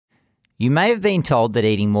You may have been told that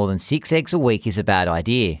eating more than 6 eggs a week is a bad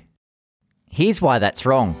idea. Here's why that's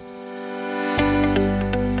wrong.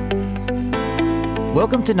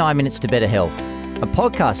 Welcome to 9 Minutes to Better Health, a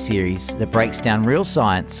podcast series that breaks down real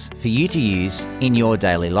science for you to use in your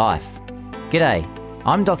daily life. G'day,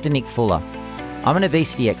 I'm Dr. Nick Fuller. I'm an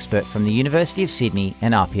obesity expert from the University of Sydney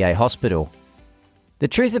and RPA Hospital. The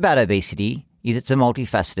truth about obesity is it's a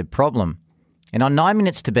multifaceted problem. And on 9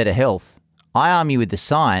 Minutes to Better Health, I arm you with the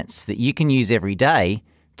science that you can use every day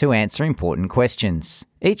to answer important questions.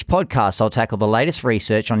 Each podcast I'll tackle the latest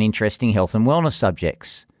research on interesting health and wellness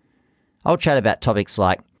subjects. I'll chat about topics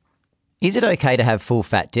like, is it okay to have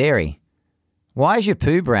full-fat dairy? Why is your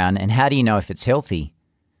poo brown and how do you know if it's healthy?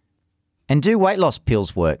 And do weight loss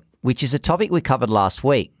pills work, which is a topic we covered last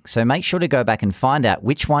week, so make sure to go back and find out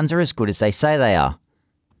which ones are as good as they say they are.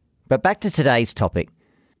 But back to today's topic.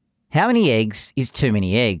 How many eggs is too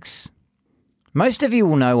many eggs? Most of you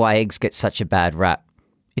will know why eggs get such a bad rap.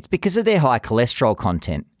 It's because of their high cholesterol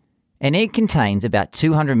content. An egg contains about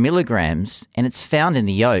 200 milligrams and it's found in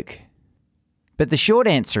the yolk. But the short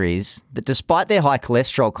answer is that despite their high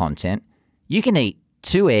cholesterol content, you can eat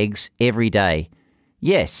 2 eggs every day.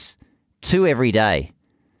 Yes, 2 every day.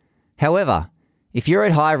 However, if you're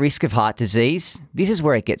at high risk of heart disease, this is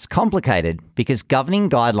where it gets complicated because governing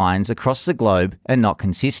guidelines across the globe are not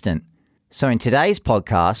consistent. So in today's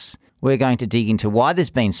podcast, we're going to dig into why there's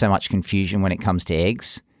been so much confusion when it comes to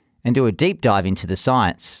eggs and do a deep dive into the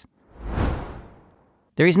science.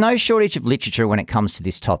 There is no shortage of literature when it comes to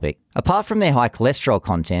this topic. Apart from their high cholesterol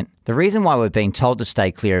content, the reason why we've been told to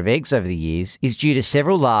stay clear of eggs over the years is due to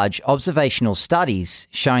several large observational studies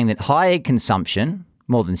showing that high egg consumption,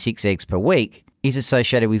 more than 6 eggs per week, is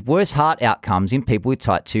associated with worse heart outcomes in people with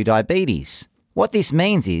type 2 diabetes. What this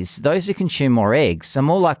means is those who consume more eggs are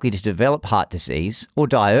more likely to develop heart disease or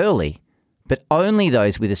die early, but only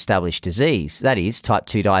those with established disease, that is, type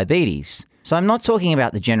 2 diabetes. So I'm not talking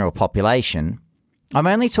about the general population. I'm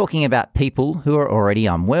only talking about people who are already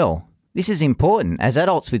unwell. This is important as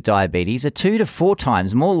adults with diabetes are 2 to 4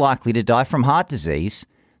 times more likely to die from heart disease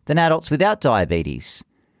than adults without diabetes.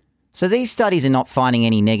 So these studies are not finding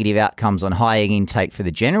any negative outcomes on high egg intake for the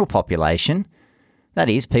general population, that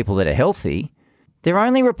is, people that are healthy. They're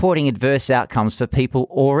only reporting adverse outcomes for people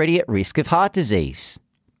already at risk of heart disease.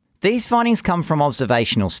 These findings come from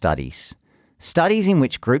observational studies in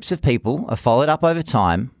which groups of people are followed up over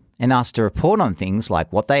time and asked to report on things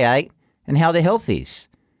like what they ate and how their health is.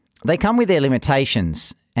 They come with their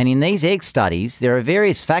limitations, and in these egg studies, there are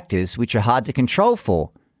various factors which are hard to control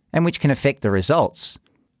for and which can affect the results.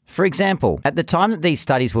 For example, at the time that these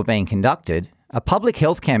studies were being conducted, a public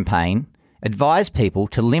health campaign advised people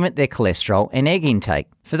to limit their cholesterol and egg intake.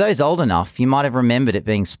 For those old enough, you might have remembered it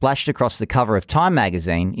being splashed across the cover of Time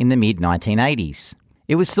magazine in the mid-1980s.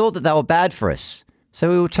 It was thought that they were bad for us, so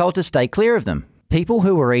we were told to stay clear of them. People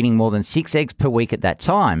who were eating more than 6 eggs per week at that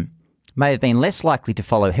time may have been less likely to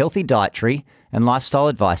follow healthy dietary and lifestyle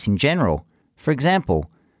advice in general. For example,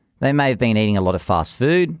 they may have been eating a lot of fast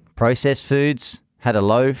food, processed foods, had a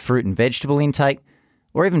low fruit and vegetable intake,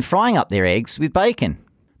 or even frying up their eggs with bacon.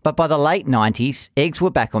 But by the late 90s, eggs were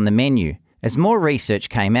back on the menu as more research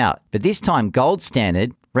came out, but this time gold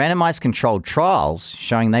standard, randomized controlled trials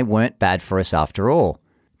showing they weren't bad for us after all.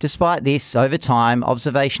 Despite this, over time,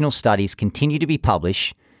 observational studies continue to be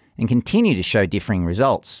published and continue to show differing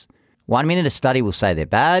results. 1 minute a study will say they're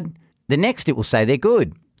bad, the next it will say they're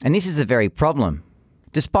good, and this is the very problem.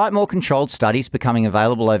 Despite more controlled studies becoming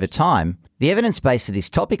available over time, the evidence base for this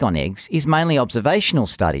topic on eggs is mainly observational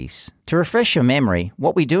studies. To refresh your memory,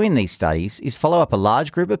 what we do in these studies is follow up a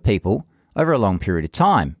large group of people over a long period of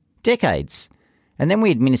time, decades, and then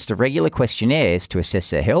we administer regular questionnaires to assess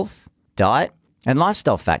their health, diet, and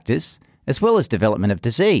lifestyle factors, as well as development of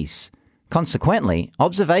disease. Consequently,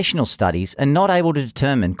 observational studies are not able to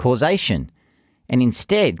determine causation, and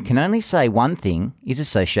instead can only say one thing is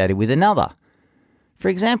associated with another. For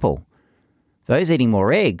example, those eating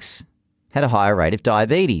more eggs had a higher rate of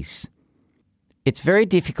diabetes. It's very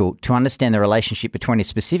difficult to understand the relationship between a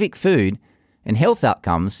specific food and health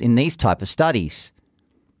outcomes in these type of studies.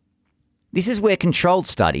 This is where controlled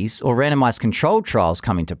studies or randomized controlled trials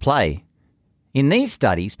come into play. In these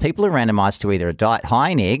studies, people are randomized to either a diet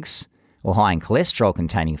high in eggs or high in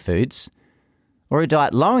cholesterol-containing foods, or a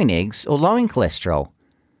diet low in eggs or low in cholesterol.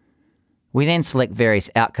 We then select various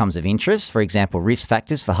outcomes of interest, for example, risk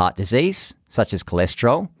factors for heart disease, such as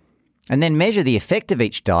cholesterol, and then measure the effect of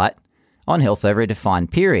each diet on health over a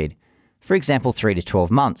defined period, for example, 3 to 12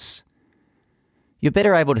 months. You're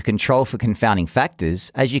better able to control for confounding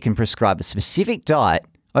factors as you can prescribe a specific diet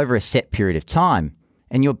over a set period of time,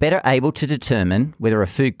 and you're better able to determine whether a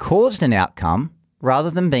food caused an outcome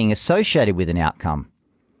rather than being associated with an outcome.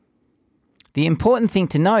 The important thing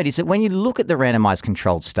to note is that when you look at the randomised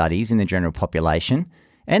controlled studies in the general population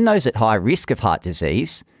and those at high risk of heart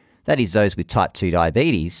disease, that is those with type 2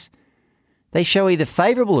 diabetes, they show either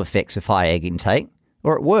favourable effects of high egg intake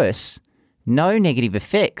or, at worst, no negative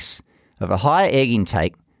effects of a higher egg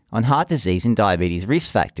intake on heart disease and diabetes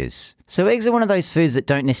risk factors. So eggs are one of those foods that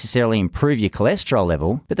don't necessarily improve your cholesterol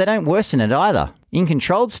level, but they don't worsen it either. In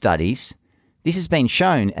controlled studies, this has been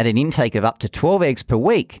shown at an intake of up to 12 eggs per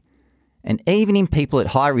week, and even in people at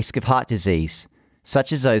high risk of heart disease,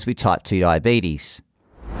 such as those with type 2 diabetes.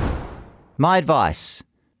 My advice: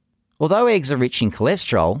 although eggs are rich in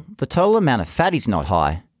cholesterol, the total amount of fat is not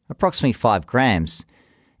high, approximately 5 grams,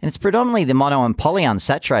 and it's predominantly the mono and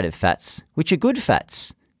polyunsaturated fats, which are good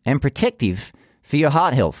fats and protective for your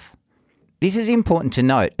heart health. This is important to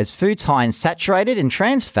note as foods high in saturated and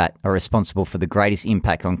trans fat are responsible for the greatest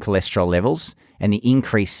impact on cholesterol levels, and the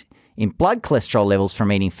increase in blood cholesterol levels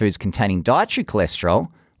from eating foods containing dietary cholesterol,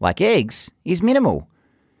 like eggs, is minimal.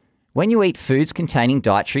 When you eat foods containing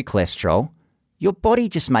dietary cholesterol, your body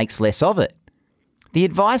just makes less of it. The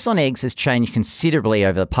advice on eggs has changed considerably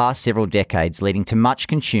over the past several decades, leading to much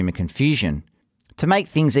consumer confusion. To make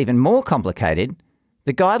things even more complicated,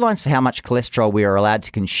 the guidelines for how much cholesterol we are allowed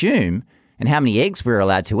to consume and how many eggs we are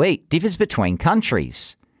allowed to eat differs between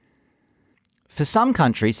countries. For some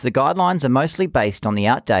countries, the guidelines are mostly based on the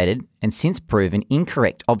outdated and since proven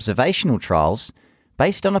incorrect observational trials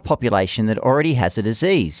based on a population that already has a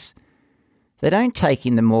disease. They don't take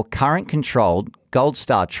in the more current controlled gold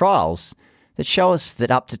star trials that show us that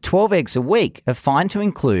up to 12 eggs a week are fine to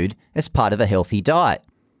include as part of a healthy diet.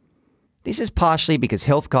 This is partially because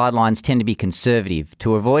health guidelines tend to be conservative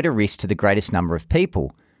to avoid a risk to the greatest number of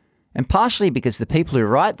people, and partially because the people who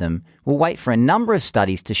write them will wait for a number of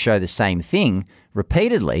studies to show the same thing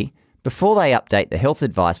repeatedly before they update the health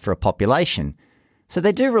advice for a population, so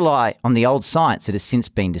they do rely on the old science that has since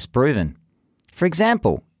been disproven. For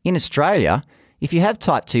example, in Australia, if you have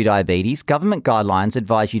type 2 diabetes, government guidelines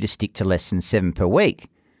advise you to stick to less than 7 per week.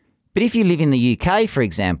 But if you live in the UK, for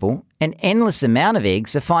example, an endless amount of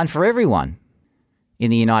eggs are fine for everyone. In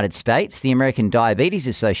the United States, the American Diabetes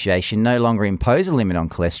Association no longer impose a limit on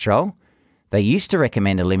cholesterol. They used to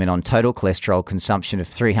recommend a limit on total cholesterol consumption of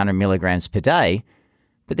 300 milligrams per day,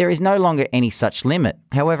 but there is no longer any such limit.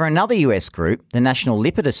 However, another US group, the National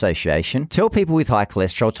Lipid Association, tell people with high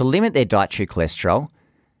cholesterol to limit their dietary cholesterol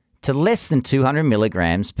to less than 200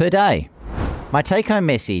 milligrams per day. My take-home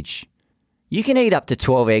message: you can eat up to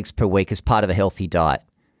 12 eggs per week as part of a healthy diet.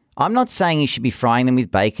 I'm not saying you should be frying them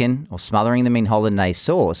with bacon or smothering them in hollandaise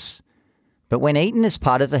sauce, but when eaten as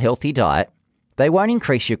part of a healthy diet, they won't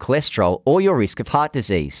increase your cholesterol or your risk of heart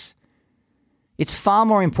disease. It's far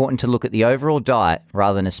more important to look at the overall diet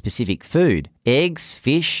rather than a specific food. Eggs,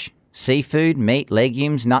 fish, seafood, meat,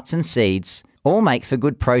 legumes, nuts and seeds all make for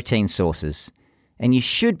good protein sources, and you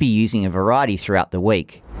should be using a variety throughout the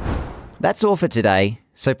week. That's all for today.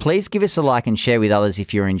 So please give us a like and share with others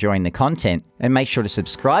if you're enjoying the content, and make sure to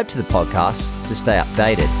subscribe to the podcast to stay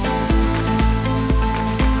updated.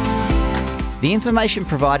 The information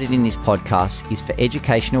provided in this podcast is for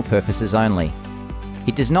educational purposes only.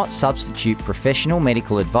 It does not substitute professional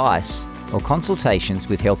medical advice or consultations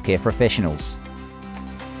with healthcare professionals.